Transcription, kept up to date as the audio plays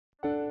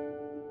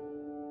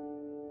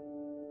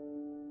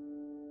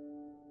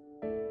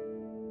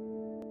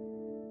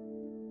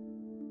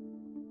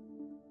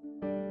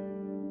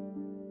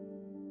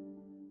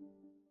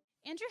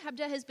Andrew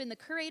Hebda has been the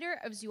curator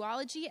of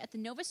zoology at the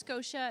Nova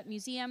Scotia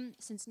Museum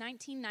since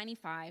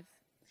 1995.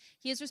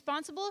 He is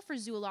responsible for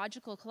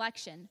zoological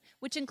collection,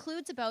 which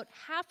includes about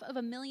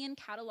 500,000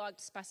 cataloged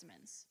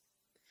specimens.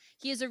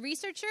 He is a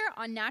researcher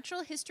on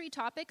natural history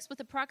topics with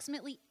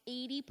approximately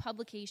 80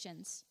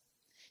 publications.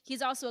 He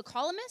is also a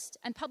columnist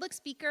and public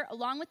speaker,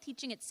 along with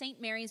teaching at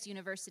St. Mary's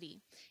University.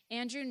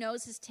 Andrew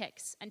knows his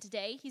ticks, and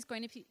today he's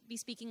going to be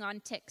speaking on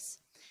ticks.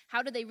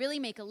 How do they really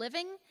make a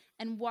living,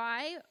 and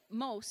why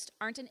most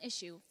aren't an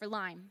issue for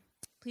Lyme.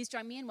 Please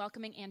join me in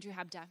welcoming Andrew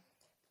Hebda.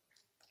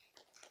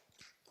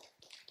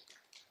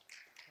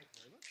 Thank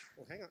you very much.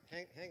 Well,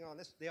 hang on.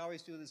 They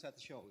always do this at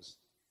the shows.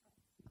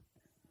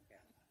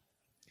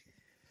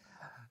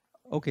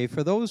 Okay,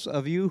 for those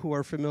of you who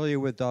are familiar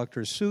with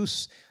Dr.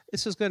 Seuss,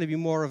 this is going to be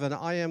more of an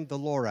I am the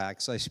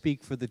Lorax. I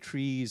speak for the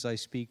trees, I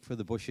speak for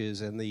the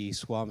bushes and the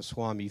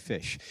swami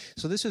fish.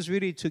 So this is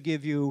really to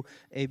give you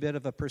a bit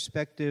of a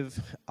perspective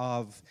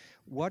of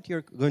what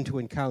you're going to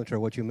encounter,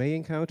 what you may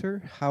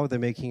encounter, how they're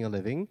making a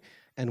living,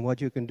 and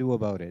what you can do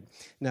about it.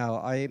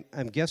 Now,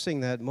 I'm guessing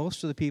that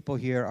most of the people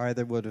here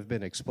either would have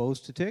been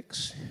exposed to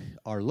ticks,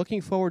 are looking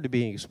forward to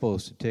being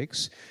exposed to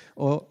ticks,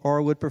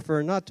 or would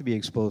prefer not to be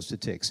exposed to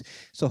ticks.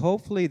 So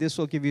hopefully this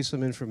will give you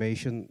some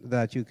information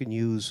that you can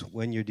use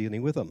when you're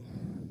dealing with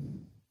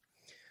them.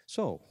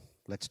 So,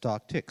 let's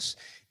talk ticks.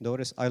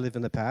 Notice I live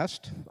in the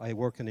past. I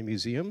work in a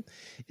museum.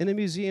 In a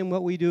museum,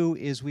 what we do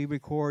is we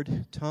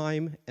record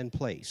time and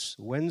place.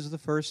 When's the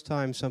first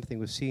time something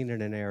was seen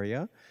in an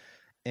area?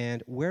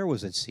 And where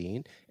was it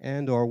seen,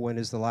 and or when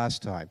is the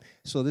last time?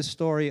 So this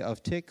story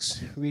of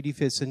ticks really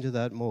fits into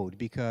that mode,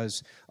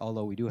 because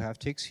although we do have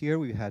ticks here,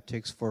 we've had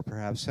ticks for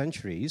perhaps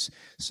centuries.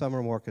 Some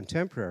are more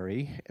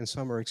contemporary, and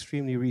some are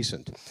extremely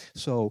recent.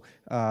 So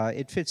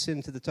it fits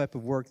into the type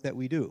of work that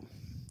we do.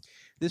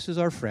 This is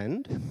our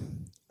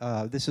friend.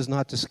 This is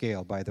not to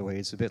scale, by the way.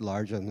 It's a bit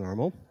larger than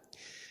normal.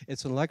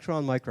 It's an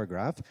electron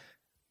micrograph.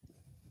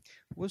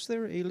 Was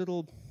there a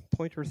little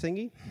pointer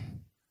thingy?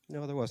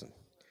 No, there wasn't.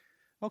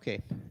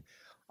 Okay,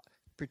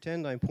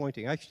 pretend I'm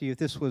pointing. Actually, if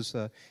this was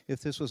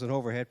an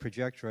overhead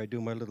projector, I'd do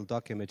my little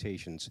duck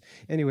imitations.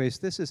 Anyways,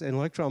 this is an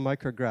electron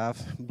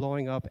micrograph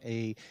blowing up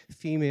a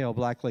female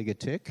black-legged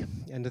tick.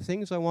 And the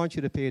things I want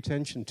you to pay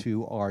attention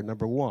to are,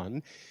 number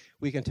one,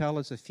 we can tell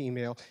it's a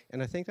female,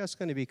 and I think that's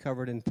going to be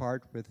covered in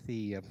part with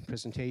the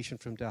presentation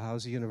from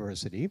Dalhousie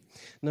University.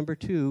 Number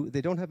two,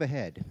 they don't have a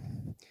head.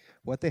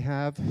 What they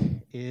have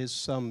is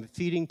some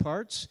feeding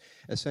parts,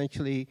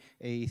 essentially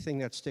a thing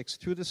that sticks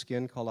through the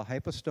skin called a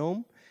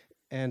hypostome,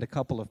 and a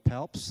couple of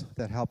palps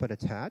that help it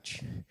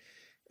attach.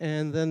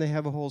 And then they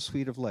have a whole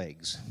suite of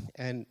legs.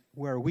 And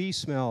where we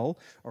smell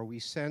or we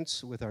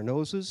sense with our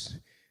noses,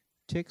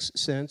 ticks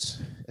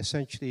sense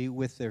essentially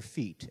with their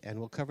feet. And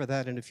we'll cover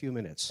that in a few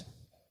minutes.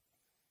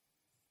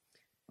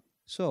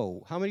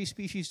 So, how many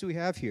species do we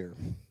have here?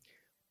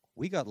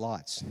 We got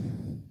lots.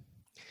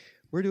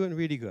 We're doing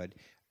really good.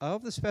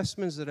 Of the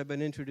specimens that have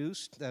been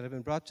introduced, that have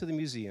been brought to the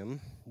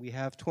museum, we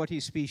have 20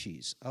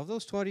 species. Of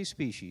those 20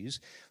 species,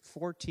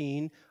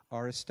 14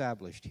 are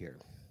established here.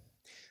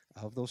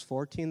 Of those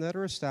 14 that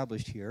are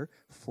established here,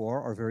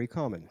 4 are very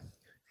common.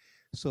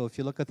 So if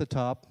you look at the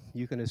top,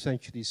 you can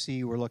essentially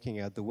see we're looking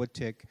at the wood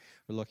tick,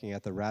 we're looking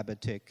at the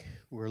rabbit tick,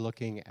 we're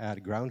looking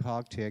at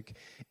groundhog tick,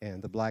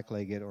 and the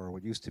black-legged, or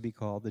what used to be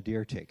called the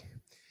deer tick.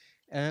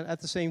 And at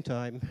the same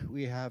time,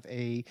 we have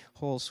a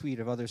whole suite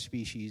of other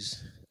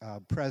species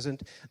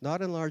present,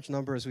 not in large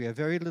numbers. We have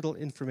very little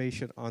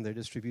information on their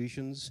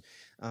distributions.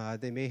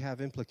 They may have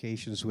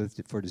implications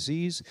for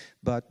disease,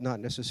 but not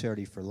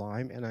necessarily for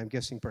Lyme. And I'm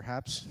guessing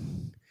perhaps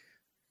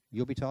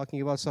you'll be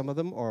talking about some of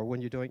them, or when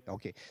you're doing,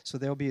 okay. So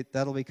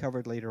that'll be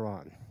covered later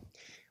on.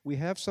 We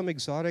have some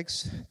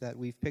exotics that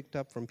we've picked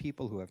up from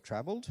people who have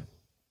traveled.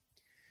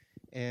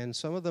 And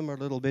some of them are a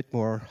little bit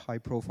more high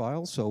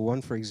profile. So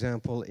one, for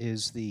example,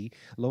 is the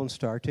Lone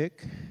Star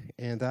tick.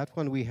 And that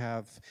one we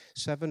have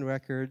 7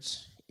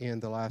 records in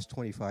the last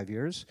 25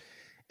 years.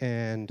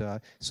 And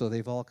so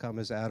they've all come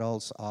as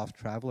adults off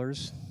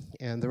travelers.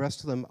 And the rest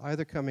of them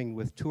either coming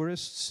with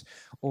tourists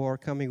or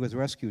coming with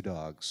rescue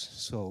dogs.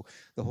 So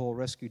the whole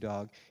rescue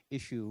dog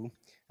issue,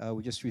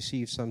 we just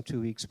received some 2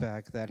 weeks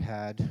back that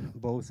had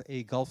both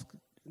a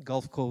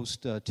Gulf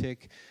Coast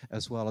tick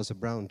as well as a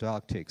brown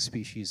dog tick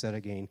species that,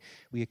 again,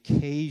 we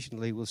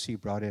occasionally will see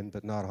brought in,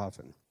 but not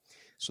often.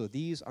 So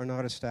these are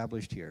not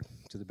established here,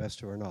 to the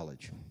best of our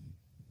knowledge.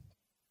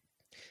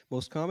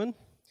 Most common,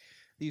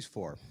 these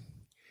 4.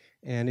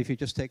 And if you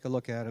just take a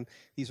look at them,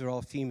 these are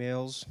all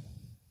females.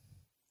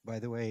 By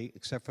the way,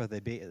 except for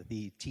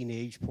the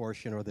teenage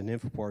portion or the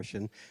nymph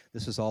portion,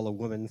 this is all a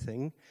woman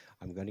thing.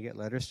 I'm going to get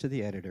letters to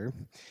the editor.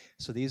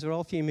 So these are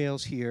all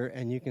females here,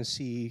 and you can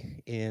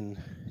see in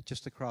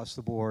just across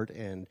the board,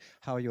 and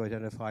how you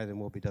identify them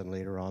will be done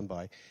later on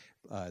by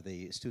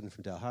the student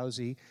from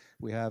Dalhousie.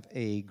 We have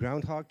a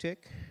groundhog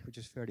tick, which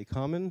is fairly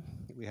common.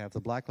 We have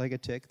the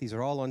black-legged tick. These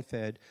are all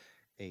unfed.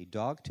 A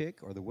dog tick,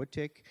 or the wood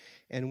tick,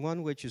 and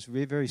one which is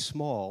very, very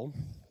small,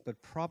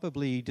 but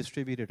probably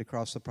distributed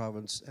across the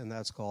province, and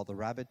that's called the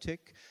rabbit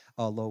tick.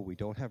 Although we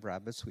don't have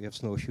rabbits, we have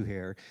snowshoe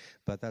hare,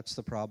 but that's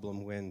the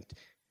problem when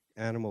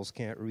animals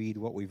can't read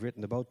what we've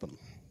written about them.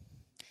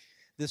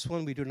 This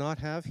one we do not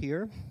have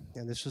here,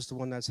 and this is the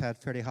one that's had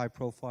fairly high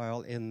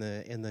profile in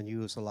the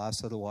news the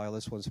last little while.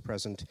 This one's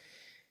present,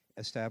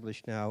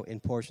 established now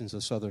in portions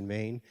of southern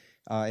Maine.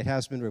 It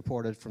has been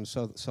reported from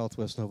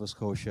southwest Nova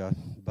Scotia,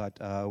 but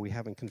we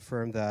haven't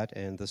confirmed that,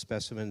 and the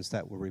specimens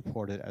that were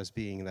reported as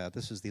being that,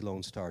 this is the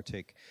Lone Star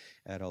tick,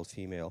 adult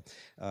female.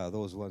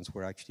 Those ones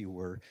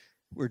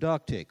were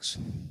dog ticks.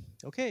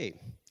 Okay,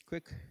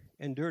 quick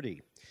and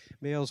dirty.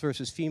 Males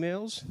versus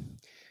females.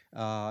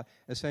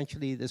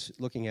 Essentially, this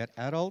looking at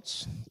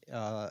adults.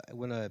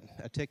 When a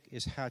tick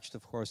is hatched,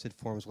 of course, it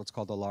forms what's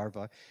called a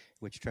larva,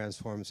 which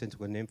transforms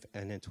into a nymph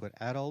and into an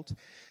adult.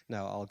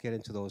 Now, I'll get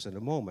into those in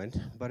a moment.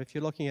 But if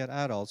you're looking at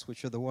adults,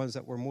 which are the ones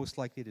that we're most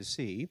likely to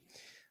see,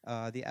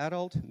 the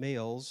adult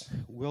males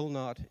will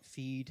not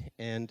feed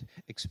and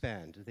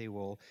expand. They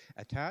will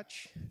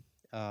attach.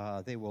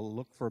 They will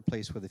look for a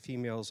place where the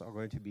females are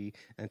going to be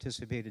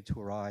anticipated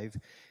to arrive,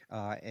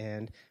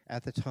 and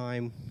at the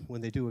time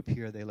when they do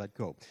appear, they let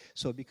go.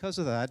 So because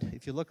of that,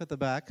 if you look at the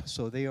back,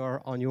 so they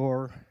are on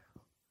your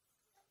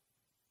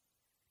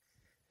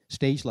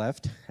stage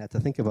left. I had to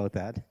think about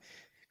that.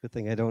 Good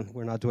thing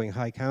we're not doing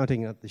high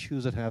counting of the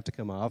shoes that have to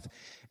come off.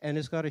 And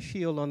it's got a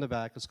shield on the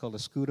back. It's called a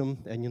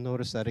scutum, and you'll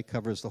notice that it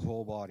covers the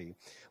whole body.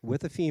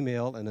 With a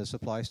female, and this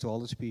applies to all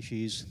the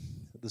species,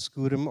 the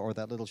scutum, or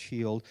that little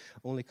shield,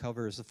 only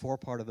covers the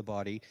forepart of the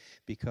body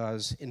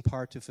because, in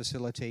part, to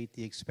facilitate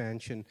the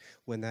expansion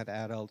when that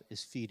adult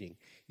is feeding.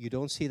 You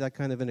don't see that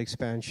kind of an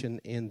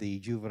expansion in the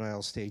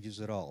juvenile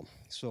stages at all.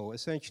 So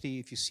essentially,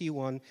 if you see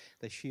one,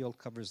 the shield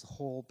covers the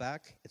whole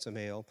back, it's a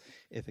male.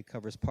 If it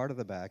covers part of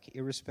the back,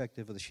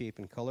 irrespective of the shape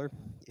and color,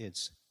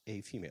 it's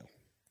a female.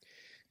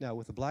 Now,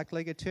 with the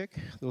black-legged tick,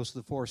 those are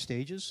the 4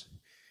 stages.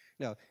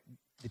 Now,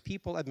 the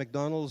people at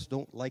McDonald's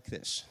don't like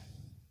this,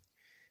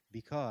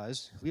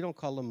 because we don't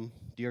call them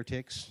deer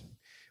ticks,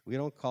 we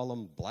don't call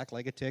them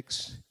black-legged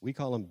ticks, we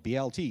call them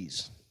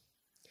BLTs.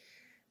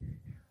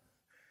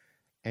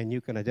 And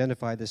you can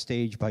identify the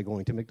stage by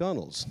going to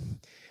McDonald's.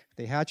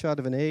 They hatch out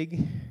of an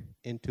egg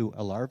into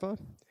a larva,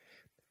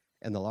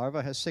 and the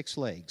larva has 6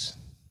 legs.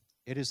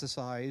 It is the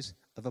size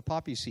of a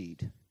poppy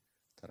seed.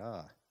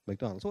 Ta-da,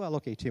 McDonald's. Well,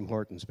 okay, Tim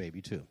Hortons maybe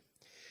too.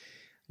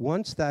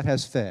 Once that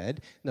has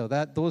fed, now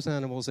those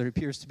animals, there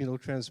appears to be no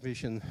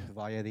transmission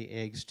via the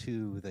eggs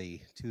to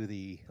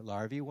the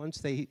larvae. Once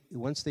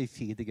they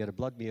feed, they get a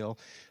blood meal,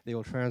 they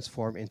will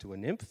transform into a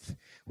nymph,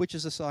 which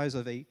is the size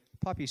of a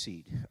poppy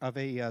seed, of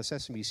a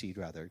sesame seed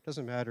rather. It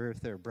doesn't matter if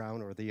they're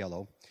brown or the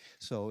yellow.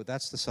 So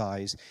that's the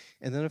size.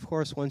 And then, of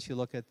course, once you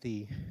look at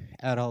the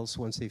adults,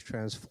 once they've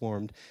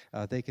transformed,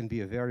 they can be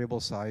a variable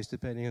size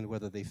depending on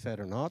whether they fed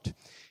or not.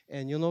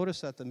 And you'll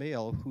notice that the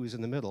male, who's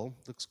in the middle,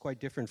 looks quite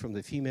different from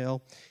the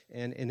female.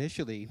 And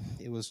initially,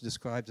 it was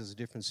described as a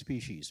different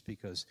species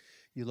because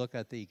you look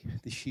at the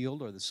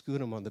shield or the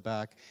scutum on the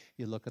back,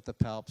 you look at the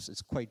palps,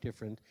 it's quite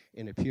different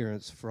in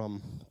appearance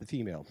from the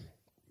female.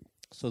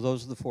 So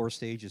those are the 4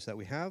 stages that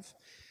we have.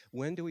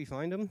 When do we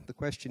find them? The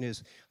question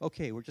is,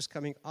 okay, we're just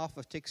coming off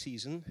of tick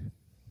season.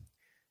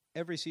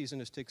 Every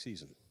season is tick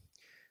season.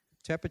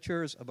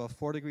 Temperatures above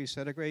 4 degrees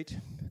centigrade,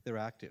 they're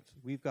active.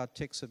 We've got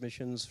tick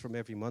submissions from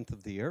every month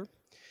of the year.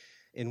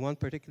 In one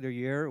particular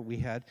year, we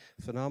had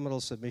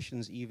phenomenal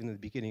submissions even in the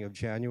beginning of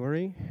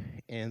January,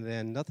 and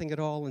then nothing at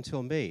all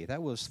until May.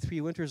 That was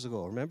 3 winters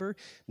ago, remember?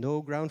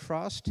 No ground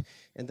frost,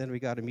 and then we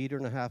got 1.5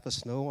 meters of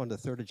snow on the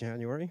 3rd of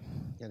January,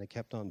 and it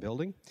kept on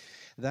building.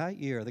 That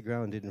year, the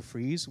ground didn't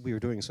freeze. We were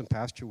doing some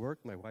pasture work.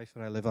 My wife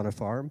and I live on a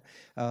farm.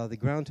 The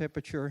ground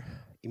temperature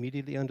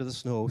immediately under the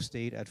snow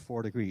stayed at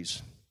 4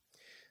 degrees.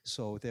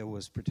 So there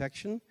was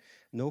protection,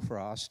 no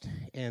frost,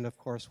 and of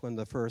course when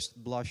the first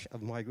blush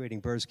of migrating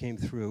birds came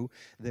through,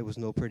 there was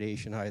no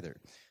predation either.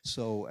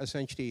 So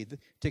essentially the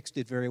ticks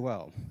did very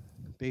well.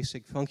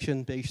 Basic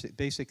function,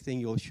 basic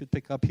thing you should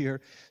pick up here,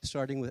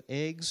 starting with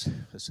eggs,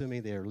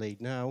 assuming they're laid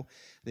now,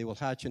 they will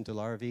hatch into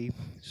larvae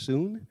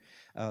soon.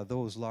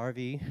 Those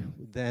larvae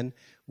then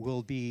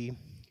will be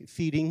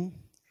feeding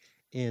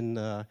in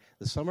the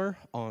summer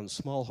on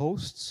small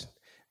hosts.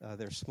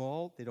 They're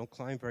small, they don't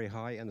climb very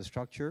high in the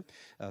structure,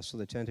 so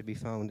they tend to be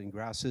found in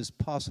grasses,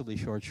 possibly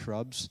short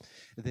shrubs.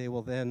 They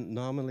will then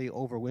nominally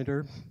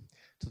overwinter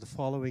to the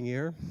following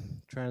year,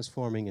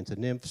 transforming into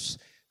nymphs,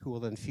 who will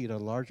then feed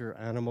on larger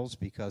animals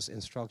because in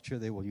structure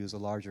they will use a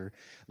larger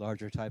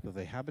type of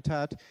a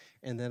habitat.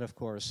 And then, of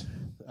course,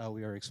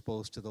 we are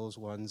exposed to those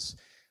ones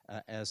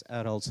as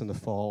adults in the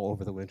fall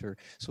over the winter.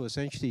 So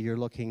essentially you're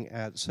looking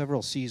at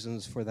several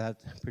seasons for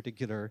that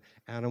particular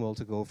animal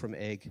to go from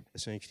egg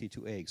essentially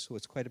to egg. So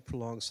it's quite a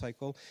prolonged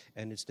cycle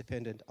and it's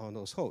dependent on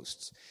those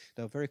hosts.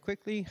 Now very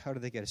quickly, how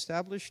do they get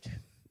established?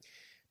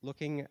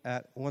 Looking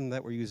at one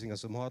that we're using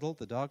as a model,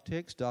 the dog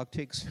ticks. Dog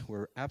ticks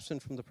were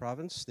absent from the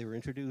province. They were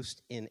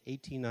introduced in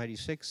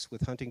 1896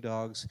 with hunting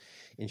dogs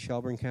in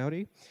Shelburne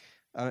County.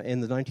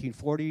 In the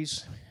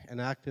 1940s,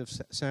 an active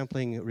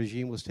sampling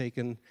regime was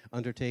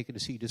undertaken to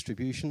see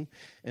distribution.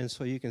 And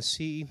so you can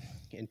see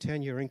in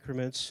 10-year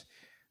increments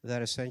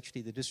that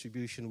essentially the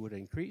distribution would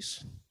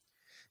increase.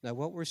 Now,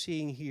 what we're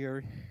seeing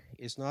here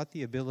is not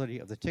the ability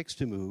of the ticks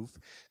to move,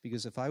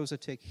 because if I was a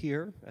tick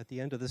here at the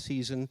end of the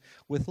season,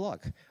 with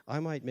luck, I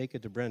might make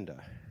it to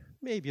Brenda,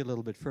 maybe a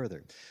little bit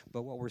further.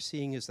 But what we're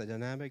seeing is the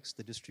dynamics,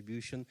 the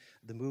distribution,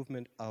 the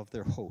movement of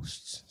their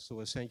hosts. So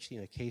essentially,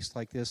 in a case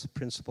like this, the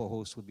principal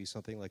host would be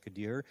something like a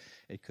deer.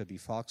 It could be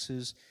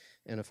foxes.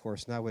 And of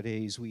course,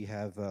 nowadays, we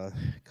have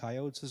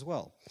coyotes as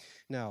well.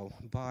 Now,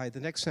 by the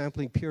next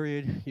sampling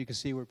period, you can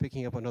see we're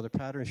picking up another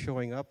pattern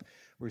showing up.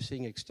 We're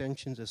seeing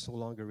extensions. It's no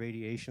longer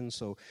radiation.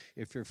 So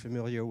if you're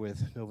familiar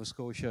with Nova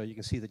Scotia, you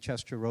can see the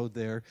Chester Road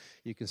there.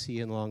 You can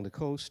see along the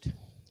coast.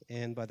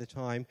 And by the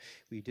time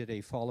we did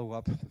a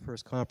follow-up, the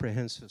first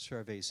comprehensive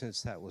survey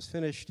since that was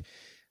finished,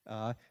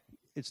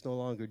 it's no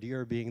longer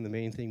deer being the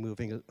main thing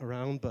moving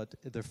around, but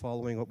they're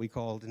following what we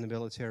called in the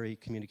military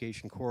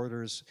communication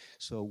corridors.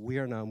 So we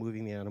are now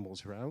moving the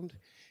animals around.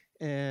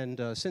 And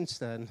since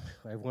then,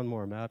 I have one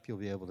more map you'll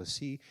be able to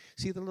see.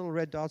 See the little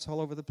red dots all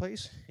over the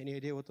place? Any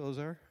idea what those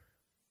are?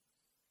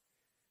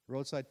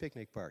 Roadside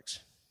picnic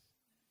parks.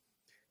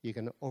 You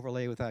can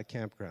overlay with that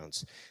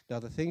campgrounds. Now,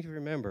 the thing to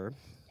remember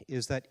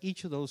is that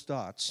each of those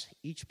dots,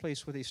 each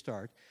place where they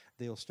start,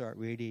 they'll start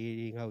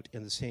radiating out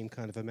in the same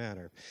kind of a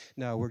manner.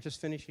 Now, we're just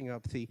finishing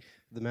up the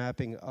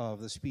mapping of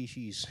the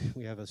species.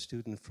 We have a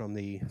student from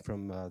the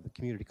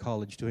community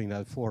college doing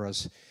that for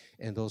us,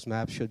 and those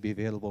maps should be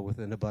available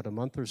within about a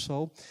month or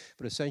so.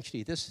 But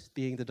essentially, this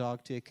being the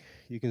dog tick,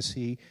 you can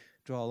see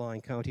draw line,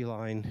 county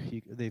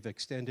line, they've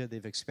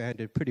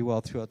expanded pretty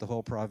well throughout the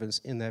whole province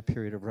in that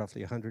period of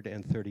roughly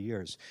 130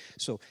 years.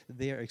 So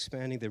they are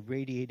expanding, they're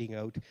radiating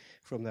out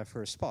from that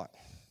first spot.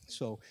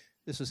 So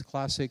this is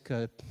classic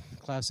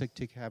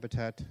tick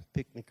habitat,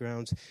 picnic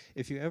grounds.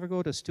 If you ever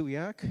go to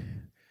Stewiacke,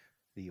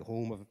 the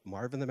home of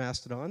Marvin the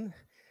Mastodon,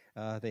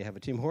 they have a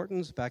Tim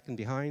Hortons. Back and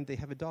behind, they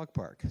have a dog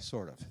park,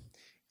 sort of.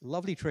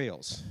 Lovely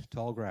trails,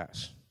 tall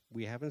grass.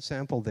 We haven't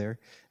sampled there.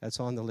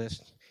 That's on the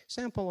list.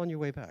 Sample on your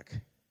way back.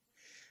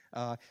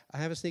 I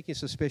have a sneaking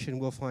suspicion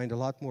we'll find a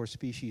lot more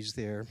species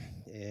there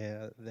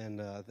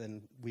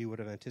than we would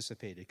have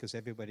anticipated, because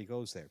everybody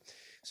goes there.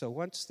 So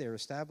once they're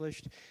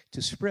established,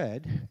 to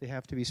spread, they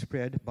have to be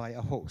spread by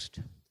a host.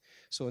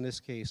 So in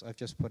this case, I've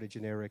just put a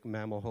generic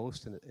mammal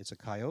host, and it's a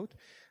coyote,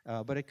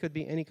 but it could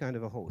be any kind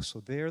of a host. So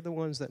they're the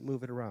ones that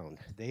move it around.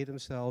 They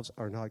themselves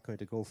are not going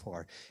to go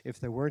far. If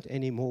there weren't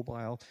any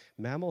mobile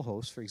mammal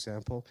hosts, for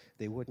example,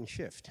 they wouldn't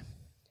shift.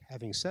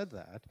 Having said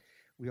that,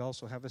 we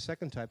also have a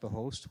second type of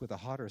host with a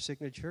hotter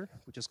signature,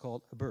 which is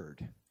called a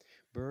bird.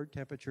 Bird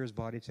temperatures,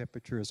 body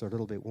temperatures are a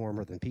little bit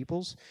warmer than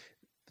people's.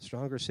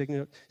 Stronger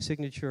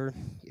signature,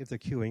 if they're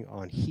queuing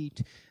on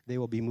heat, they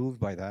will be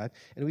moved by that.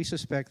 And we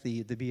suspect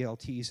the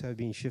BLTs have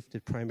been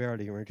shifted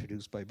primarily or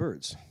introduced by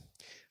birds.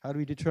 How do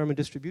we determine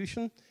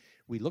distribution?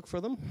 We look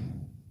for them.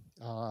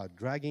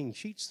 Dragging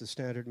sheets, the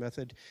standard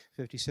method,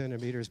 50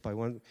 centimeters by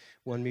one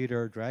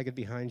meter, drag it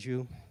behind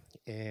you,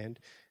 and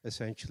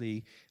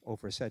essentially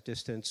over a set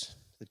distance,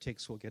 the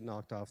ticks will get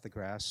knocked off the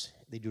grass.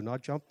 They do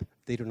not jump,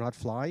 they do not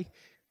fly.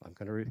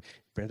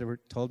 Brenda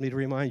told me to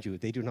remind you,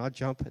 they do not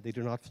jump, they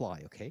do not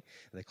fly, okay?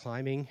 They're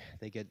climbing,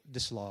 they get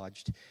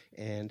dislodged,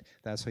 and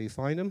that's how you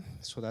find them.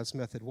 So that's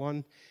method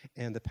one.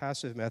 And the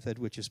passive method,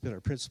 which has been our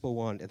principal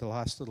one in the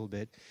last little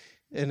bit,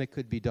 and it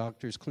could be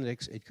doctors'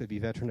 clinics, it could be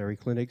veterinary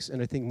clinics,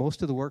 and I think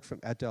most of the work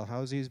at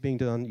Dalhousie is being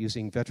done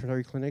using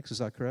veterinary clinics, is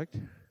that correct?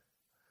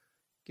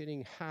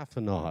 Getting half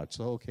a nod,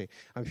 so okay,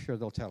 I'm sure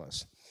they'll tell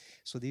us.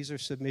 So these are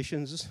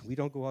submissions. We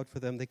don't go out for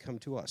them, they come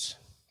to us.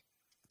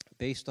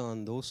 Based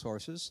on those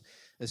sources,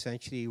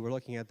 essentially we're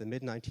looking at the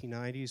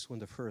mid-1990s when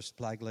the first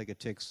black-legged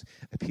ticks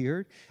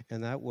appeared,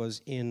 and that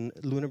was in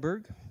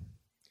Lunenburg,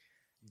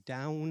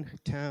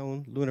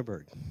 downtown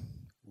Lunenburg,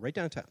 right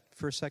downtown,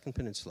 first, second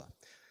peninsula.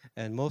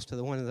 And most of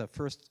the one in the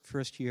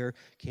first year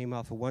came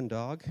off of one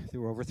dog.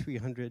 There were over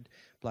 300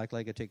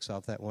 black-legged ticks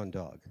off that one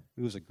dog.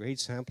 It was a great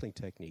sampling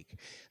technique.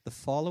 The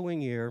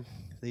following year,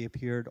 they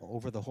appeared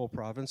over the whole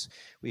province.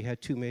 We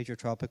had 2 major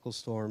tropical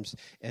storms,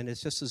 and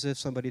it's just as if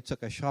somebody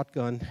took a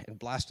shotgun and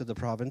blasted the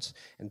province,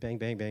 and bang,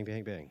 bang, bang,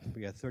 bang, bang.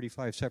 We had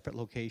 35 separate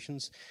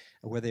locations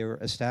where they were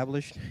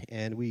established,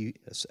 and we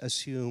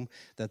assume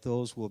that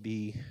those will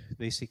be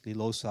basically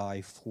loci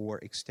for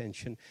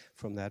extension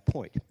from that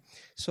point.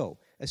 So,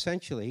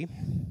 essentially,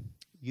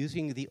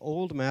 using the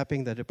old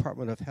mapping the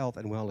Department of Health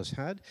and Wellness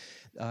had,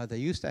 they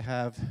used to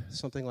have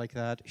something like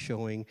that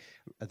showing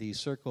these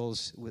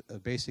circles with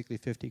basically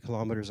 50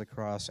 kilometers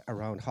across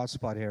around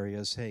hotspot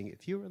areas, saying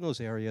if you're in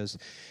those areas,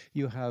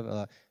 you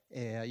have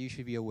you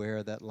should be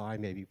aware that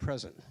Lyme may be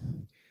present.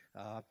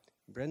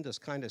 Brenda's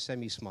kind of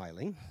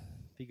semi-smiling,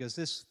 because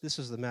this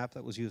is the map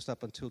that was used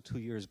up until 2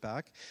 years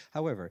back.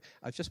 However,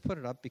 I've just put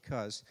it up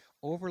because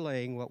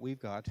overlaying what we've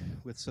got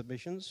with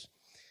submissions,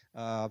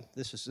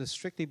 this is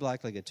strictly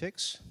black-legged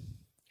ticks.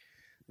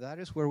 that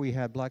is where we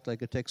had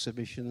black-legged tick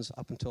submissions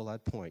up until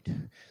that point.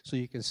 So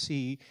you can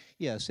see,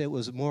 yes, it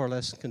was more or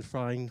less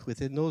confined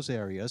within those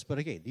areas, but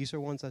again, these are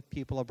ones that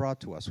people have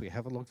brought to us. We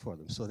haven't looked for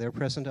them, so they're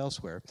present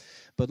elsewhere.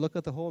 But look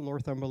at the whole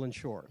Northumberland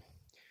shore.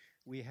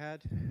 We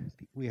had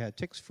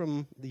ticks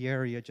from the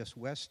area just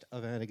west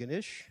of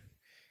Antigonish,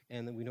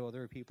 and then we know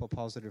there are people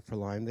positive for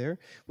Lyme there.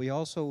 We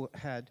also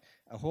had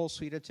a whole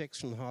suite of ticks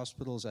from the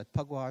hospitals at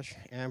Pugwash,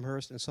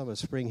 Amherst, and some at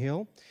Spring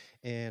Hill,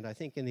 and I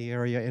think in the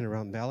area in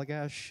around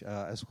Malagash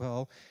as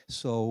well.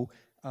 So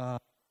a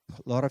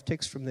lot of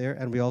ticks from there,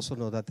 and we also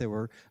know that there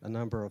were a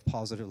number of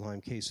positive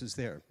Lyme cases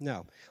there.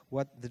 Now,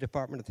 what the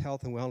Department of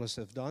Health and Wellness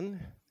have done,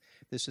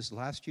 this is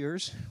last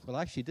year's, well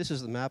actually this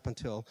is the map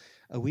until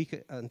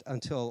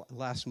until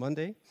last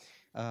Monday.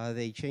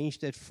 They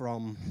changed it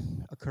from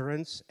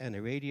occurrence and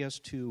a radius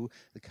to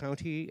the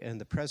county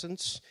and the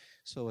presence.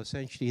 So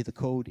essentially the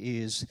code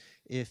is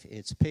if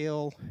it's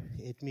pale,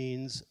 it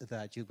means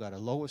that you've got a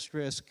lowest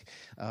risk.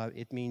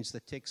 It means the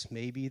ticks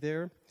may be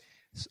there.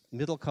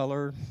 Middle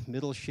color,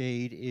 middle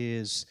shade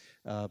is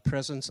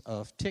presence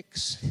of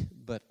ticks,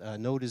 but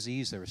no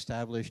disease, they're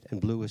established, and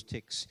blue is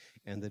ticks,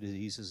 and the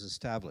disease is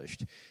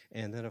established.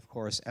 And then, of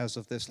course, as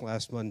of this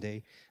last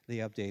Monday, they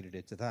updated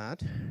it to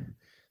that.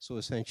 So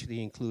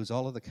essentially includes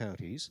all of the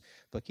counties,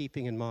 but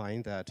keeping in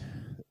mind that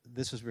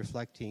this is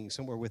reflecting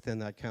somewhere within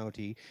that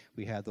county,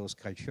 we had those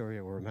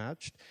criteria were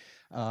matched.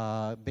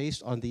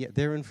 Based on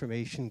their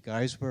information,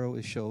 Guysborough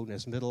is shown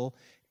as middle,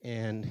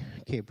 and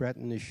Cape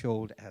Breton is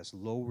showed as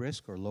low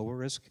risk or lower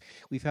risk.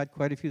 We've had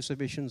quite a few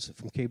submissions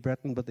from Cape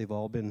Breton, but they've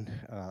all been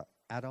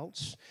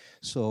adults,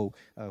 so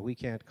we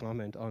can't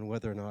comment on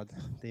whether or not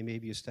they may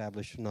be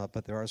established or not,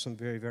 but there are some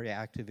very, very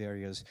active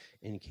areas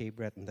in Cape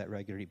Breton that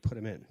regularly put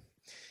them in.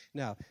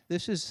 Now,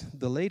 this is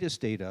the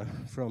latest data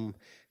from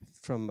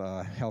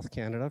Health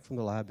Canada, from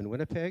the lab in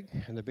Winnipeg,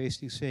 and they're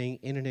basically saying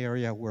in an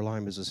area where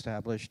Lyme is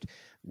established,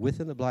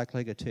 within the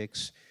black-legged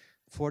ticks,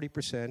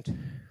 40%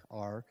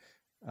 are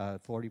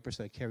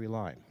 40% carry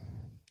Lyme.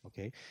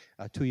 Okay,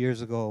 2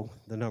 years ago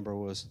the number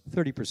was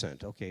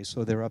 30%. Okay,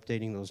 so they're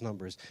updating those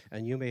numbers,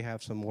 and you may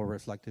have some more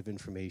reflective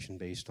information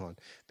based on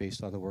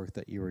the work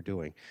that you are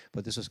doing.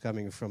 But this is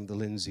coming from the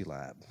Lindsay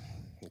lab.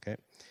 Okay,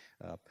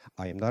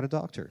 I am not a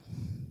doctor.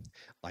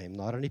 I am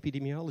not an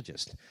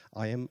epidemiologist.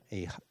 I am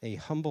a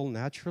humble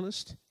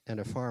naturalist and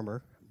a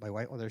farmer. My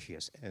wife, oh, there she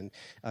is, and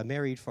a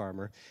married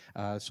farmer,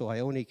 so I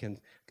only can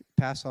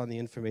pass on the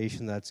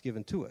information that's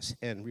given to us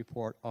and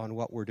report on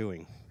what we're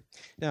doing.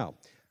 Now,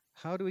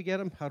 how do we get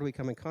them? How do we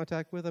come in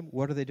contact with them?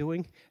 What are they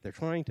doing? They're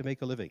trying to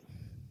make a living.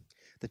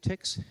 The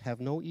ticks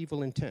have no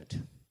evil intent.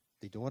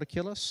 They don't want to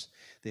kill us.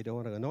 They don't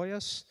want to annoy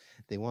us.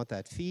 They want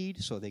that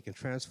feed so they can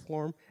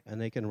transform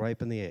and they can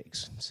ripen the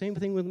eggs. Same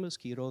thing with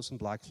mosquitoes and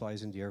black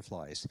flies and deer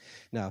flies.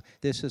 Now,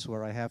 this is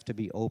where I have to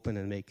be open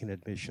and make an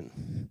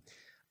admission.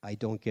 I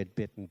don't get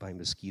bitten by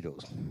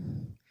mosquitoes.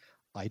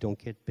 I don't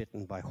get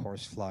bitten by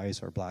horse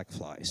flies or black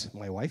flies.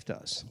 My wife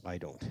does. I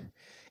don't.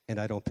 And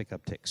I don't pick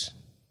up ticks.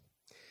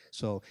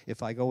 So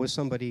if I go with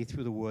somebody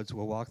through the woods,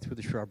 we'll walk through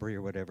the shrubbery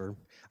or whatever,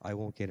 I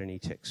won't get any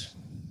ticks.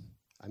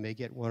 I may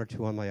get one or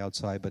two on my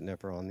outside, but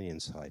never on the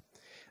inside.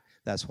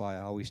 That's why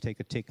I always take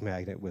a tick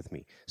magnet with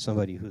me,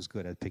 somebody who's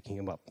good at picking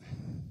them up.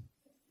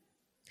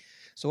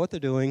 So what they're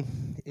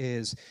doing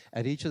is,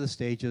 at each of the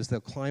stages,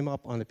 they'll climb up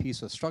on a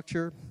piece of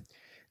structure.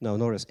 Now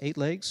notice 8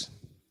 legs.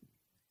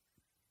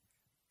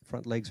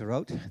 Front legs are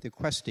out. They're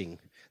questing.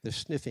 They're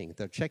sniffing.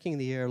 They're checking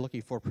the air,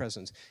 looking for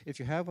presence. If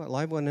you have a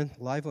live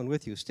one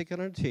with you, stick it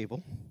on a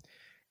table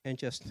and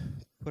just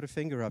put a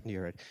finger up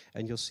near it,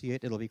 and you'll see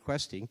it. It'll be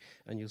questing,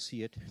 and you'll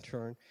see it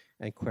turn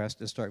and quest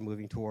and start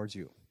moving towards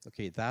you.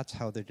 Okay, that's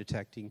how they're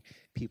detecting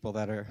people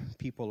that are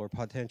people or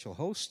potential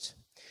hosts.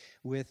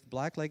 With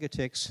black-legged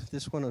ticks,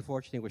 this one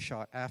unfortunately was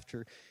shot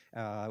after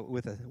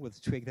with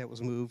a twig that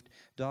was moved.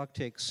 Dog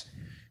ticks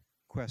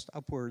quest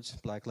upwards,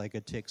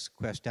 black-legged ticks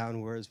quest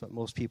downwards, but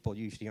most people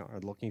usually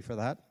aren't looking for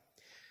that.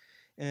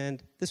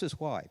 And this is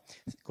why.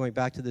 Going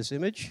back to this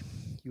image,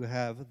 you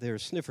have their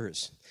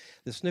sniffers.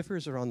 The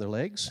sniffers are on their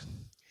legs,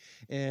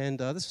 and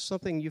this is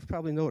something you've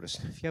probably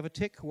noticed. If you have a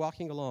tick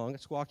walking along,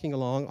 it's walking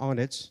along on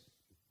its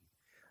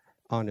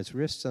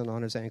wrists and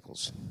on its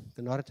ankles.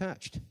 They're not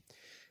attached.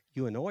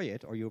 You annoy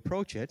it or you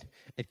approach it,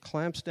 it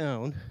clamps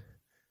down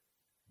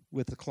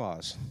with the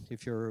claws.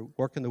 If you're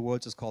working the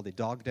woods, it's called a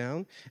dog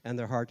down, and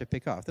they're hard to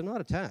pick off. They're not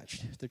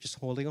attached. They're just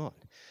holding on.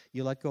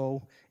 You let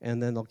go,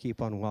 and then they'll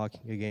keep on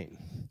walking again.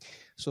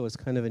 So it's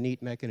kind of a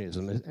neat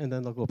mechanism, and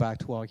then they'll go back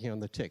to walking on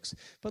the ticks.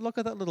 But look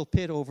at that little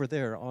pit over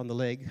there on the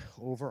leg,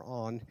 over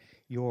on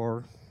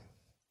your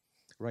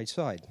right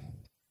side.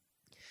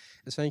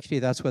 Essentially,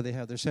 that's where they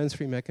have their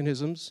sensory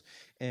mechanisms,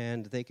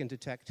 and they can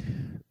detect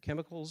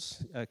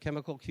chemicals,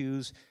 chemical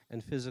cues,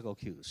 and physical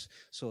cues.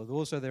 So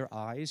those are their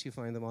eyes. You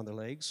find them on their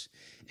legs,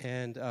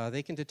 and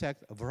they can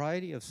detect a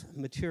variety of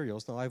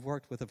materials. Now, I've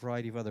worked with a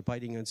variety of other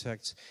biting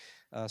insects.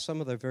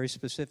 Some of them are very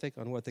specific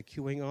on what they're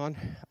cueing on.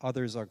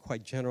 Others are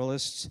quite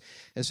generalists.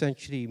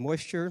 Essentially,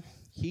 moisture,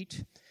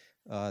 heat.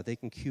 They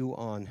can cue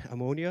on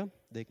ammonia.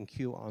 They can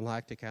cue on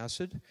lactic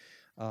acid.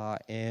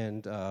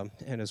 and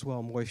as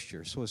well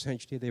moisture. So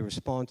essentially they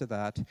respond to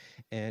that,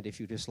 and if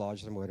you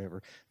dislodge them or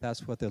whatever,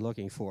 that's what they're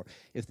looking for.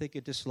 If they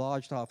get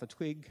dislodged off a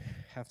twig,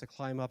 have to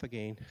climb up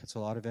again, it's a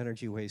lot of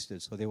energy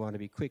wasted, so they want to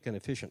be quick and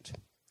efficient.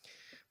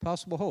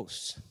 Possible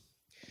hosts.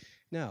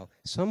 Now,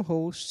 some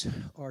hosts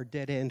are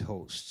dead-end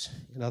hosts.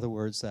 In other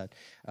words, that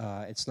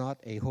it's not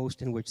a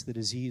host in which the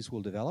disease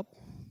will develop,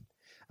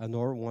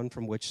 nor one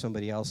from which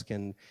somebody else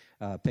can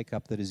pick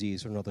up the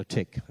disease or another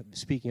tick.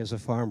 Speaking as a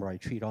farmer, I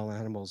treat all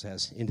animals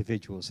as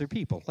individuals. They're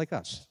people, like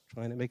us,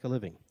 trying to make a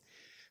living.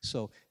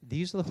 So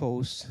these are the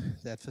hosts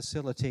that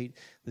facilitate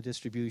the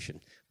distribution.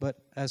 But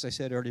as I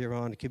said earlier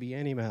on, it could be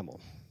any mammal.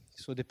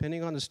 So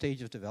depending on the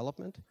stage of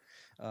development,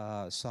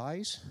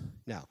 size.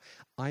 Now,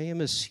 I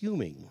am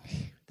assuming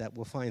that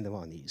we'll find them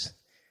on these.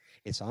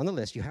 It's on the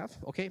list. You have?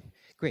 Okay,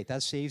 great.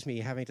 That saves me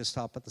having to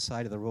stop at the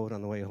side of the road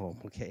on the way home.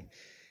 Okay.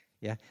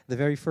 Yeah, the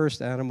very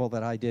first animal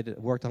that I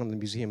worked on in the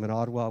museum in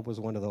Ottawa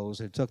was one of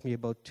those. It took me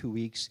about 2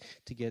 weeks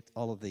to get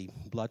all of the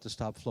blood to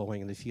stop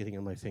flowing and the feeling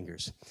in my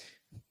fingers.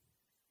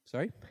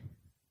 Sorry?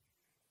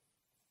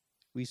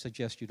 We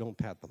suggest you don't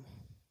pat them.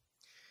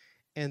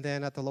 And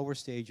then at the lower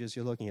stages,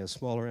 you're looking at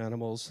smaller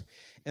animals.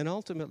 And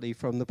ultimately,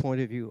 from the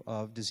point of view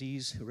of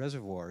disease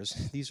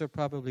reservoirs, these are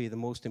probably the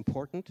most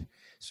important.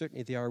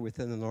 Certainly they are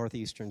within the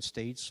northeastern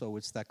states, so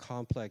it's that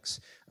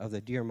complex of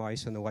the deer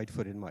mice and the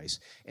white-footed mice.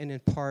 And in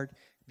part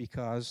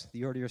because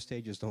the earlier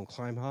stages don't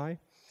climb high,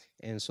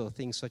 and so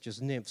things such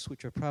as nymphs,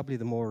 which are probably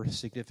the more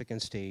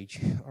significant stage,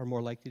 are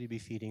more likely to be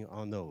feeding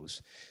on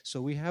those.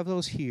 So we have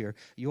those here.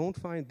 You won't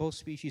find both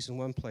species in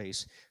one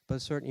place,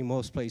 but certainly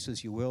most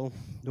places you will.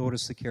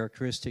 Notice the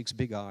characteristics: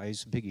 big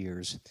eyes, big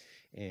ears,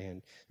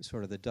 and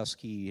sort of the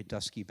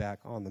dusky back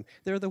on them.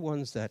 They're the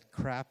ones that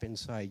crap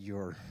inside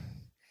your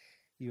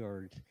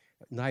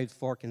knife,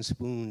 fork, and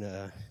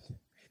spoon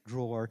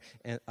drawer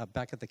and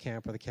back at the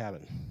camp or the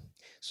cabin.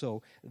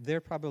 So they're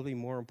probably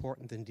more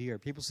important than deer.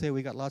 People say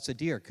we got lots of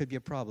deer, could be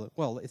a problem.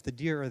 Well, if the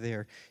deer are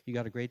there, you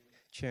got a great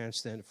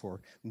chance then for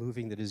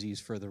moving the disease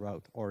further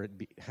out or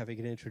having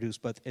it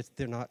introduced, but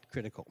they're not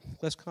critical.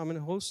 Less common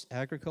hosts,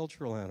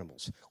 agricultural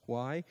animals.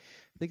 Why?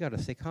 They got a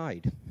thick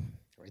hide.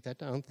 Write that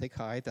down, thick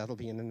hide. That'll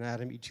be in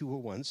Anatomy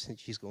 201 since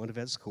she's going to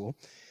vet school.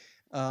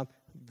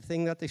 The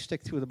thing that they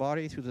stick through the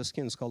body, through the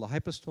skin, is called a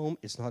hypostome.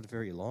 It's not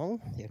very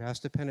long. It has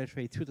to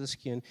penetrate through the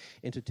skin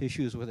into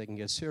tissues where they can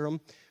get serum.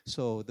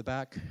 So the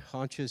back,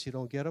 haunches, you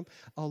don't get them.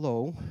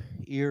 Although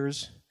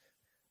ears,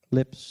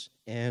 lips,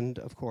 and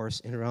of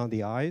course, in around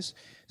the eyes.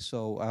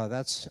 So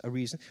that's a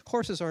reason.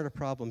 Horses aren't a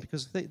problem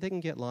because they can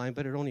get Lyme,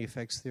 but it only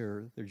affects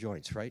their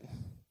joints, right?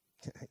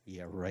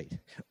 Yeah, right.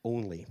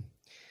 Only.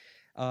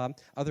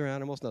 Other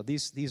animals, no,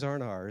 these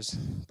aren't ours,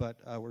 but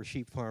we're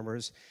sheep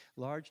farmers.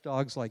 Large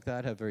dogs like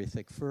that have very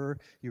thick fur.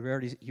 You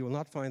will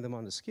not find them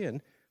on the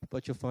skin,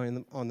 but you'll find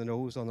them on the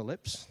nose, on the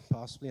lips,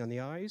 possibly on the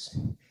eyes.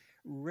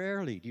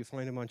 Rarely do you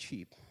find them on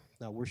sheep.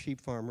 Now, we're sheep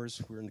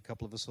farmers. We're in a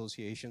couple of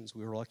associations.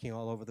 We're walking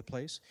all over the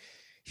place.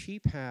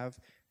 Sheep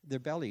their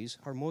bellies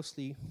are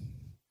mostly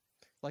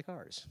like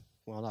ours.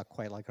 Well, not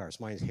quite like ours.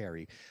 Mine's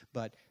hairy.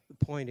 But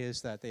the point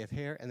is that they have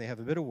hair and they have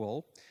a bit of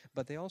wool,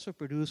 but they also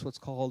produce what's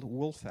called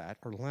wool fat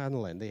or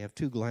lanolin. They have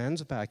 2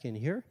 glands back in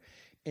here,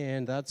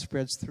 and that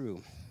spreads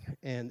through.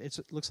 And it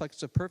looks like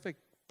it's a perfect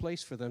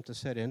place for them to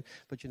set in,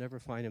 but you never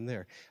find them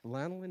there.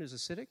 Lanolin is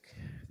acidic.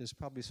 There's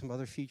probably some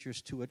other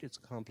features to it. It's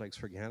a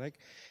complex organic.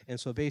 And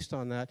so based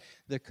on that,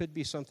 there could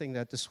be something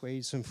that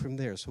dissuades them from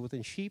there. So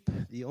within sheep,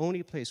 the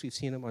only place we've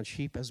seen them on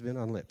sheep has been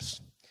on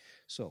lips.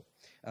 So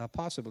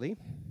possibly.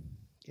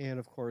 And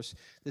of course,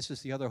 this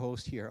is the other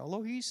host here.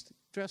 Although he's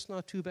dressed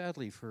not too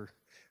badly for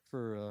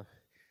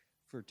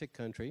tick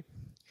country.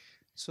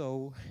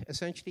 So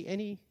essentially,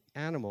 any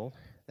animal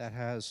that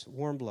has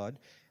warm blood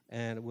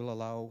and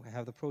will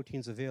have the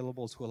proteins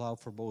available to allow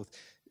for both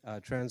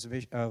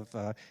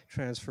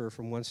transfer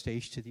from one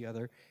stage to the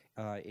other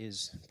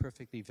is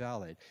perfectly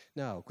valid.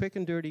 Now, quick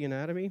and dirty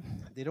anatomy.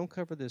 They don't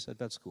cover this at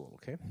vet school.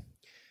 Okay.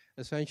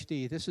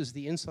 Essentially, this is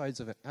the insides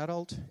of an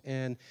adult,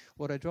 and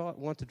what I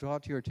want to draw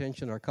to your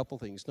attention are a couple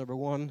things. Number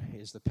one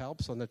is the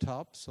palps on the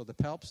top. So the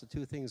palps, the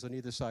 2 things on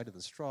either side of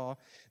the straw,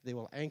 they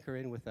will anchor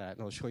in with that,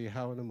 and I'll show you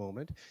how in a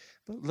moment.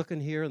 But look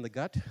in here in the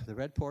gut, the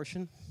red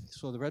portion.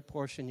 So the red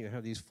portion, you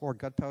have these 4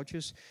 gut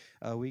pouches.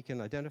 We can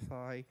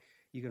identify.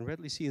 You can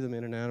readily see them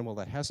in an animal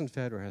that hasn't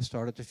fed or has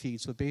started to feed.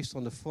 So based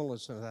on the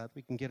fullness of that,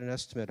 we can get an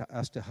estimate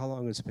as to how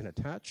long it's been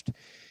attached.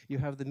 You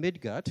have the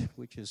midgut,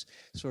 which is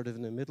sort of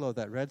in the middle of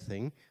that red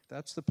thing.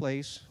 That's the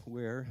place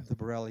where the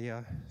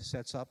Borrelia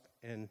sets up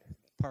and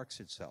parks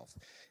itself.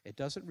 It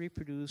doesn't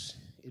reproduce.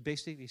 It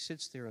basically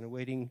sits there in a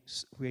waiting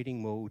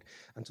mode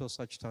until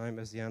such time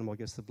as the animal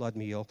gets the blood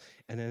meal,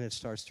 and then it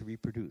starts to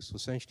reproduce. So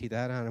essentially,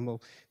 that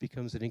animal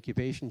becomes an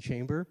incubation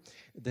chamber.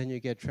 Then you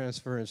get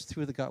transference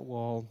through the gut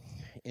wall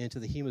into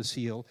the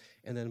hemocoel,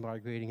 and then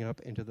migrating up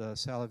into the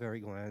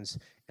salivary glands,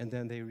 and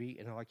then they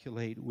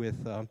re-inoculate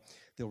with the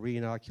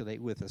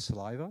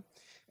saliva.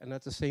 And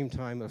at the same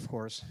time, of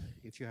course,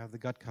 if you have the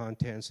gut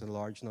contents in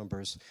large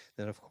numbers,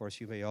 then of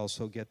course you may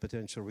also get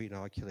potential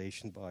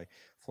reinoculation by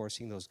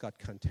forcing those gut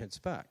contents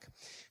back.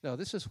 Now,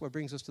 this is what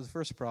brings us to the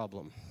first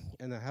problem,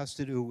 and that has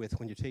to do with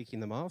when you're taking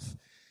them off.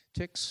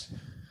 Ticks,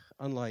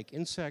 unlike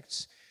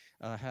insects,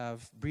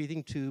 have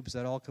breathing tubes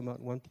that all come out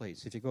in one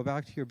place. If you go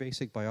back to your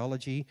basic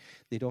biology,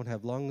 they don't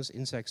have lungs.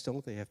 Insects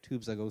don't. They have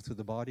tubes that go through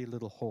the body,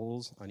 little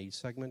holes on each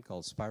segment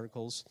called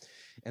spiracles,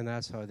 and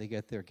that's how they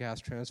get their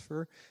gas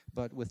transfer.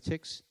 But with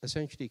ticks,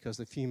 essentially, because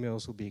the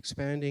females will be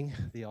expanding,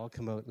 they all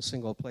come out in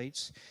single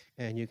plates,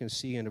 and you can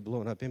see in a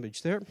blown-up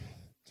image there.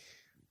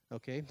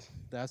 Okay,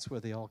 that's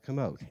where they all come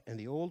out. And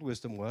the old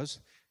wisdom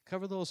was,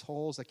 cover those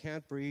holes that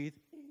can't breathe,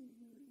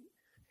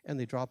 and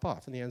they drop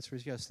off. And the answer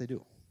is yes, they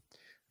do.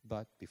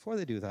 But before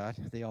they do that,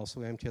 they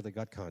also empty the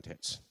gut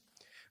contents.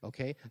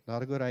 Okay,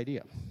 not a good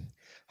idea.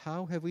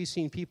 How have we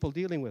seen people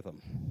dealing with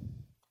them?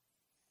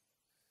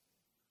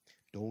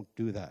 Don't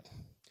do that.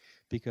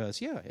 Because,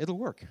 yeah, it'll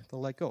work.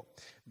 They'll let go.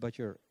 But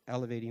you're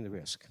elevating the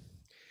risk.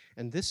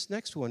 And this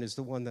next one is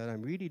the one that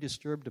I'm really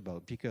disturbed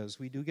about, because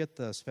we do get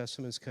the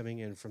specimens coming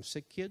in from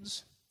sick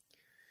kids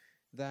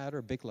that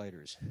are big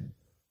lighters.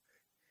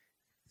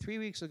 3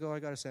 weeks ago, I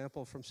got a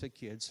sample from sick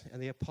kids, and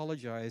they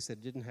apologized that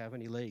it didn't have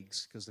any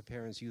legs because the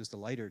parents used a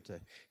lighter to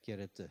get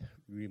it to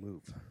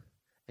remove.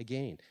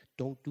 Again,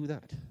 don't do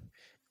that.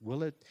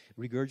 Will it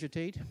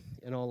regurgitate?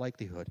 In all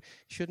likelihood.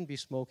 Shouldn't be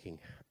smoking.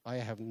 I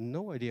have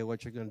no idea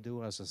what you're going to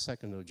do as of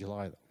 2nd of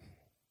July, though.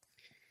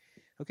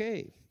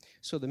 Okay,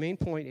 so the main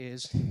point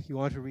is you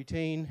want to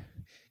retain,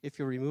 if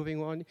you're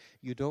removing one,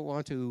 you don't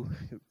want to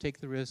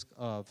take the risk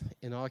of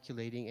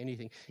inoculating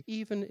anything.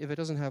 Even if it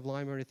doesn't have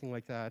Lyme or anything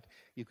like that,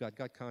 you've got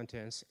gut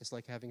contents. It's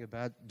like having a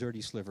bad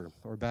dirty sliver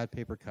or a bad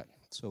paper cut.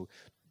 So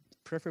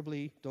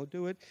preferably don't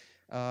do it.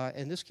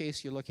 In this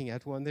case, you're looking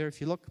at one there. If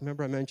you look,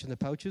 remember I mentioned the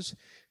pouches?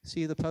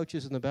 See the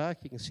pouches in the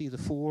back? You can see the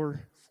four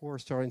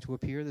starting to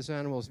appear. This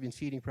animal has been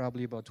feeding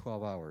probably about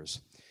 12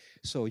 hours.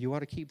 So you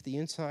want to keep the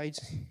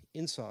insides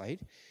inside.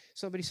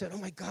 Somebody said, oh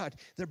my God,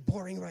 they're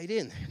boring right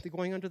in. They're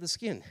going under the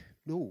skin.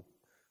 No,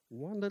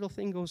 one little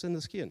thing goes in the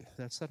skin.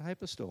 That's that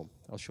hypostome.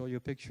 I'll show you a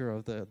picture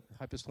of the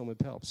hypostome and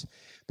palps.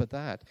 But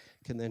that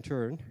can then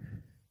turn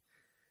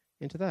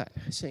into that.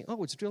 Saying,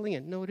 oh, it's drilling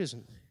in. No, it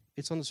isn't.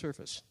 It's on the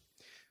surface.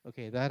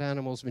 Okay, that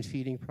animal's been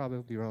feeding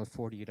probably around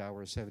 48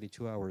 hours,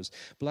 72 hours.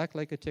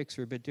 Black-legged ticks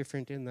are a bit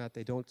different in that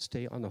they don't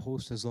stay on the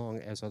host as long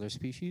as other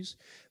species,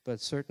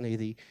 but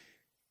certainly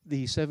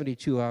the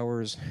 72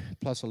 hours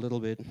plus a little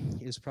bit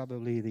is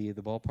probably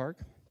the ballpark.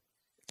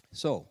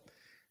 So,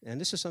 and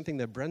this is something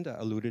that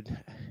Brenda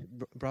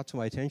brought to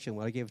my attention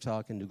when I gave a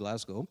talk in New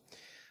Glasgow.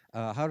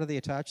 How do they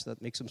attach that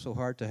makes them so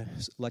hard to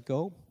let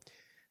go?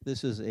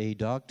 This is a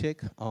dog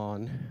tick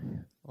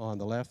on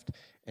the left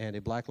and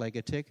a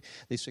black-legged tick.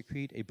 They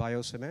secrete a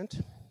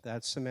biocement.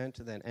 That cement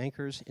then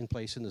anchors in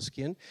place in the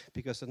skin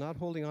because they're not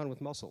holding on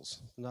with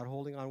muscles. They're not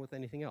holding on with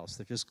anything else.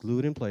 They're just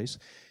glued in place.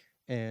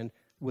 And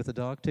with a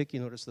dog tick, you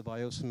notice the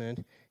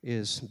biocement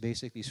is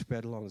basically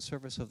spread along the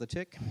surface of the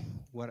tick,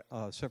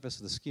 surface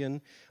of the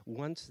skin.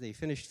 Once they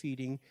finish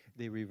feeding,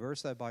 they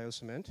reverse that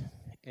biocement,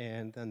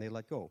 and then they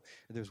let go.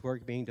 There's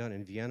work being done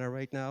in Vienna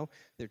right now.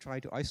 They're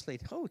trying to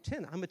isolate. Oh,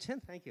 10. I'm a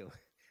 10. Thank you.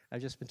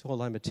 I've just been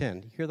told I'm a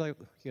 10. Hear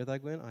that,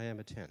 Gwen? I am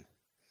a 10.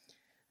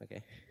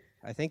 Okay.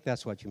 I think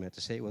that's what you meant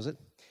to say, was it?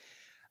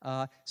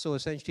 So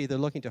essentially, they're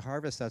looking to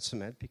harvest that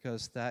cement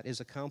because that is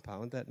a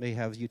compound that may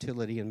have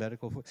utility in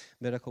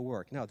medical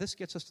work. Now, this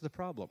gets us to the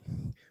problem.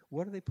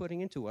 What are they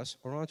putting into us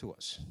or onto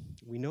us?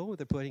 We know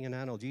they're putting an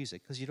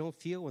analgesic because you don't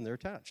feel when they're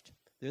attached.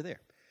 They're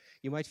there.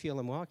 You might feel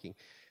them walking.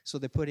 So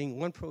they're putting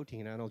one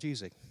protein,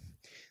 analgesic.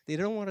 They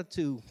don't want it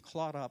to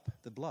clot up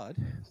the blood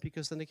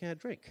because then they can't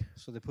drink.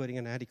 So they're putting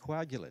an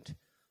anticoagulant,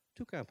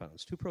 2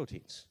 compounds, 2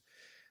 proteins.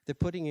 They're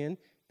putting in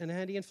an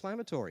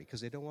anti-inflammatory because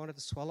they don't want it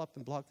to swell up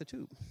and block the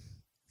tube.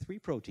 3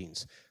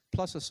 proteins,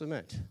 plus a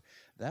cement.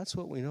 That's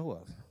what we know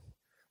of.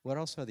 What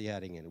else are they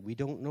adding in? We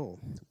don't know.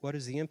 What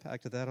is the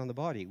impact of that on the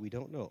body? We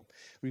don't know.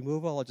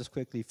 Removal, I'll just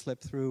quickly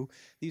flip through.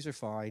 These are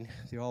fine.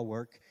 They all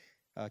work.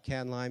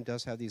 Lyme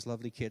does have these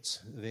lovely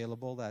kits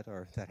available that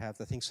have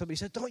the thing. Somebody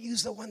said, don't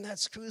use the one that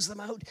screws them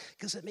out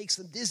because it makes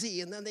them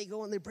dizzy, and then they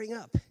go and they bring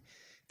up.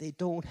 They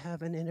don't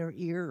have an inner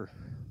ear.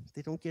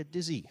 They don't get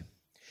dizzy.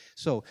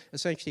 So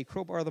essentially,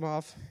 crowbar them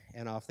off,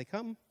 and off they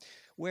come.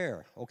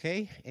 Where?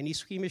 Okay, any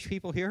squeamish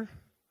people here?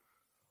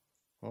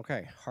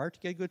 Okay, hard to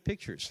get good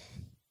pictures.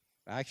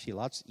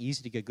 Actually,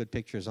 easy to get good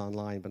pictures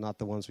online, but not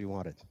the ones we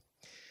wanted.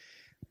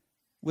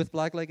 With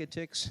black-legged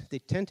ticks, they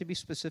tend to be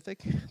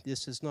specific.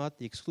 This is not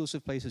the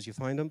exclusive places you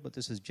find them, but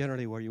this is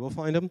generally where you will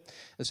find them.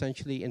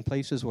 Essentially, in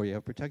places where you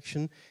have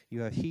protection,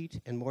 you have heat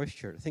and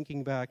moisture.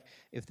 Thinking back,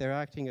 if they're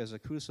acting as a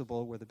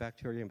crucible where the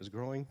bacterium is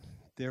growing,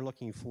 they're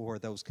looking for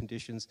those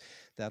conditions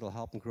that'll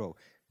help them grow.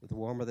 The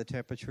warmer the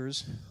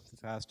temperatures, the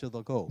faster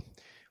they'll go.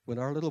 When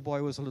our little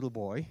boy was a little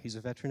boy, he's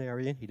a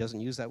veterinarian, he doesn't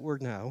use that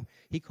word now,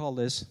 he called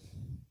this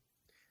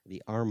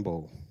the arm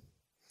bow.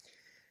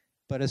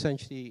 But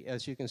essentially,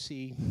 as you can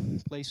see,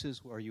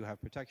 places where you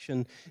have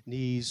protection,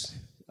 knees,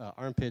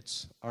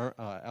 armpits,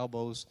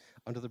 elbows,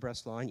 under the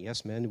breast line.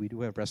 Yes, men, we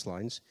do have breast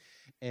lines.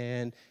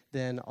 And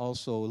then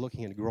also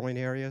looking at groin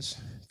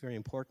areas, very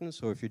important.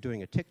 So if you're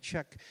doing a tick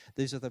check,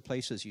 these are the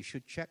places you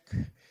should check.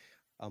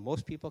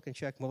 Most people can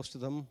check most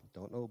of them.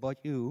 Don't know about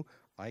you.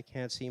 I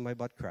can't see my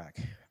butt crack.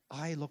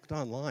 I looked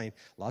online.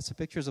 Lots of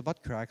pictures of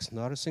butt cracks.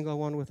 Not a single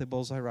one with a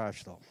bullseye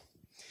rash, though.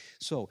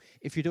 So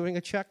if you're doing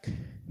a check,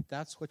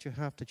 that's what you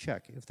have to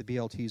check if the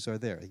BLTs are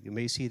there. You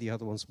may see the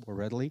other ones more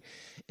readily.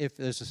 If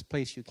there's a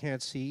place you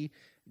can't see,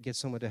 get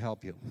someone to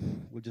help you.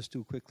 We'll just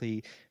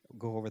quickly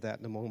go over that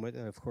in a moment.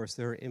 And of course,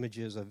 there are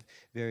images of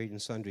varied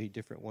and sundry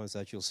different ones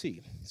that you'll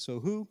see. So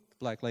who?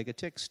 Black-legged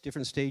ticks,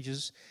 different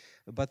stages.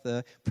 But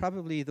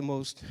probably the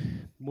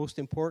most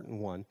important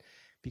one,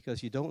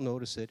 because you don't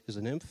notice it, is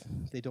a nymph.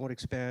 They don't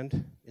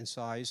expand in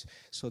size,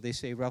 so they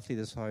say roughly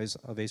the size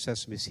of a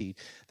sesame seed.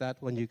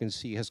 That one you can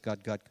see has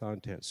got gut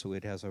content, so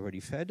it has already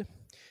fed.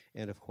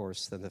 And of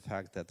course, then the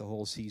fact that the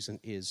whole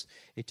season is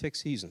a tick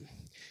season.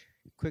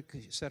 Quick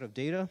set of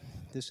data.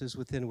 This is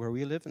within where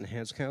we live in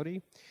Hants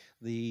County.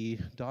 The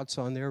dots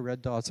on there,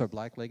 red dots, are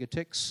black-legged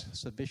ticks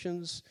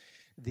submissions.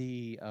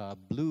 The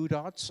blue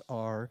dots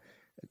are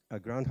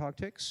groundhog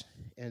ticks,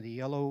 and the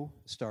yellow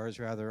stars,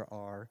 rather,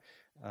 are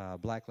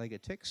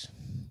black-legged ticks,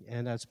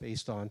 and that's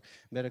based on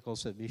medical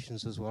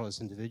submissions as well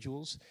as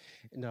individuals.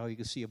 Now you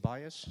can see a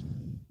bias.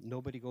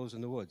 Nobody goes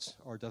in the woods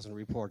or doesn't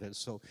report it,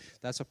 so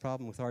that's a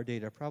problem with our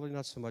data, probably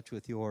not so much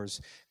with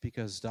yours,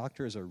 because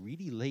doctors are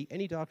really late.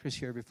 Any doctors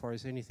here before I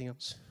say anything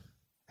else?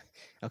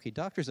 Okay,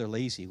 doctors are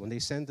lazy. When they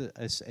send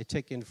a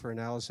tick in for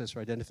analysis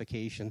or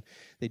identification,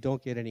 they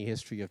don't get any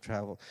history of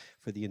travel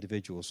for the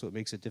individual, so it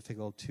makes it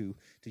difficult to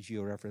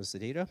georeference the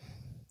data.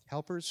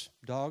 Helpers,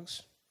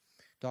 dogs.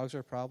 Dogs are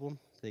a problem.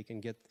 They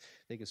can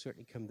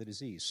certainly come the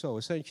disease. So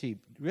essentially,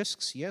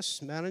 risks,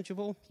 yes.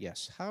 Manageable,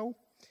 yes. How?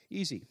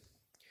 Easy.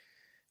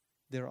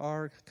 There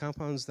are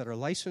compounds that are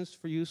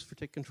licensed for use for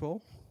tick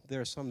control. There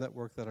are some that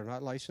work that are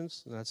not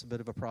licensed, and that's a bit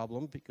of a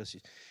problem because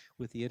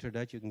with the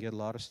internet you can get a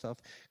lot of stuff.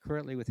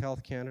 Currently with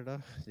Health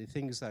Canada, the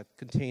things that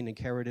contain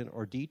encaridin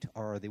or DEET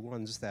are the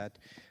ones that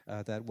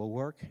will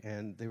work,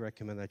 and they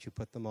recommend that you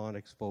put them on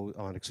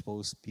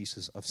exposed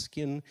pieces of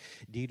skin.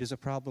 DEET is a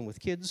problem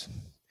with kids,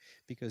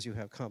 because you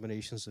have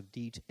combinations of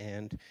DEET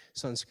and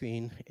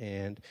sunscreen,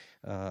 and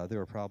there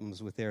are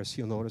problems with there. So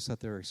you'll notice that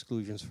there are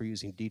exclusions for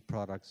using DEET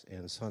products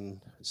and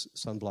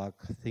sunblock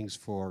things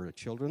for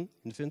children,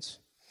 infants.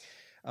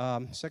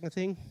 Second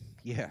thing,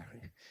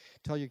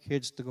 tell your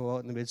kids to go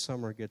out in the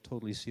midsummer and get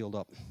totally sealed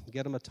up.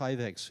 Get them a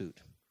Tyvek suit.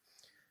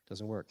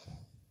 Doesn't work.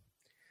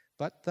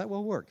 But that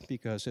will work,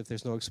 because if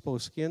there's no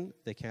exposed skin,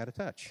 they can't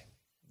attach.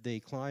 They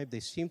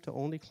seem to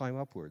only climb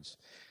upwards.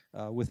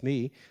 With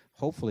me,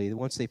 hopefully,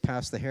 once they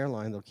pass the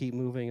hairline, they'll keep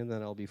moving, and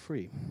then I'll be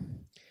free.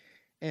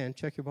 And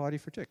check your body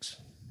for ticks.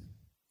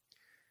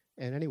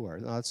 And anywhere.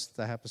 Now,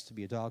 that happens to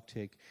be a dog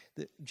tick.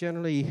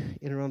 Generally, in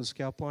and around the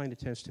scalp line, it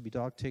tends to be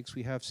dog ticks.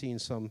 We have seen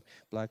some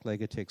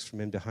black-legged ticks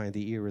from in behind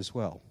the ear as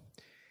well.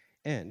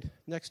 And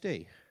next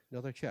day,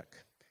 another check.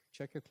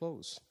 Check your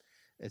clothes.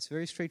 It's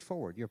very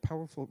straightforward. Your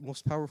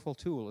most powerful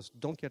tool is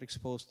don't get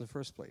exposed in the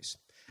first place.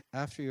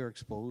 After you're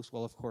exposed,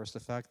 well, of course, the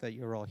fact that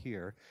you're all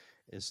here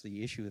is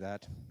the issue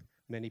that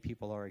many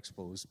people are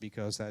exposed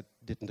because that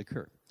didn't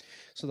occur.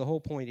 So the whole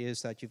point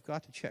is that you've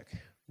got to check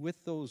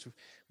with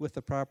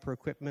the proper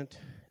equipment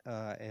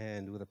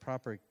and with the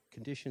proper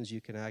conditions. You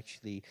can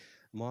actually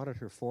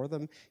monitor for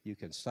them. You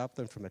can stop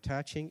them from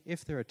attaching.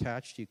 If they're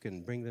attached, you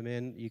can bring them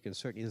in. You can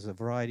certainly, there's a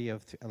variety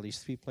of at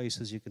least 3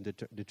 places you can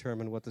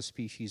determine what the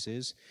species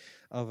is.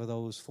 Of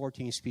those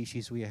 14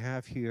 species we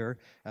have here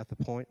at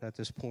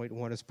this point,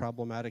 one is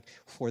problematic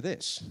for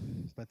this.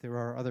 But there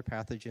are other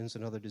pathogens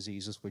and other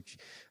diseases which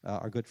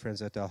our good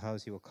friends at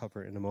Dalhousie will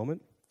cover in a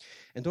moment.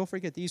 And don't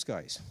forget these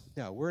guys.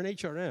 Now, we're an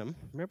HRM.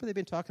 Remember they've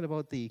been talking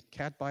about the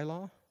cat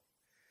bylaw?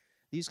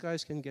 These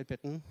guys can get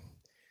bitten.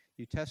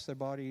 You test their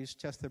bodies,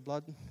 test their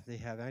blood. They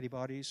have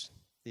antibodies.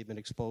 They've been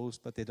exposed,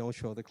 but they don't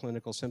show the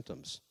clinical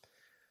symptoms.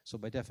 So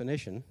by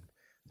definition,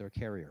 they're a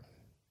carrier.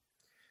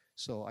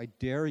 So I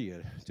dare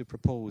you to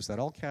propose that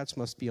all cats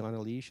must be on a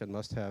leash and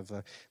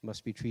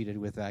must be treated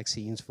with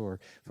vaccines for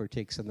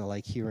ticks and the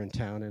like here in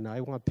town. And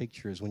I want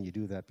pictures when you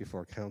do that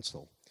before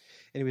council.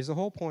 Anyways, the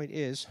whole point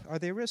is, are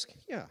they a risk?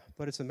 Yeah,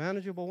 but it's a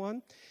manageable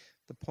one.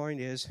 The point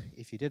is,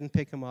 if you didn't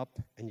pick them up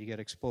and you get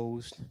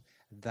exposed,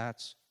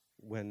 that's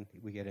when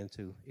we get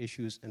into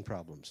issues and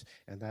problems.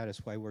 And that is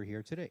why we're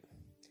here today.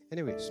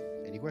 Anyways,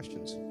 any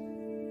questions?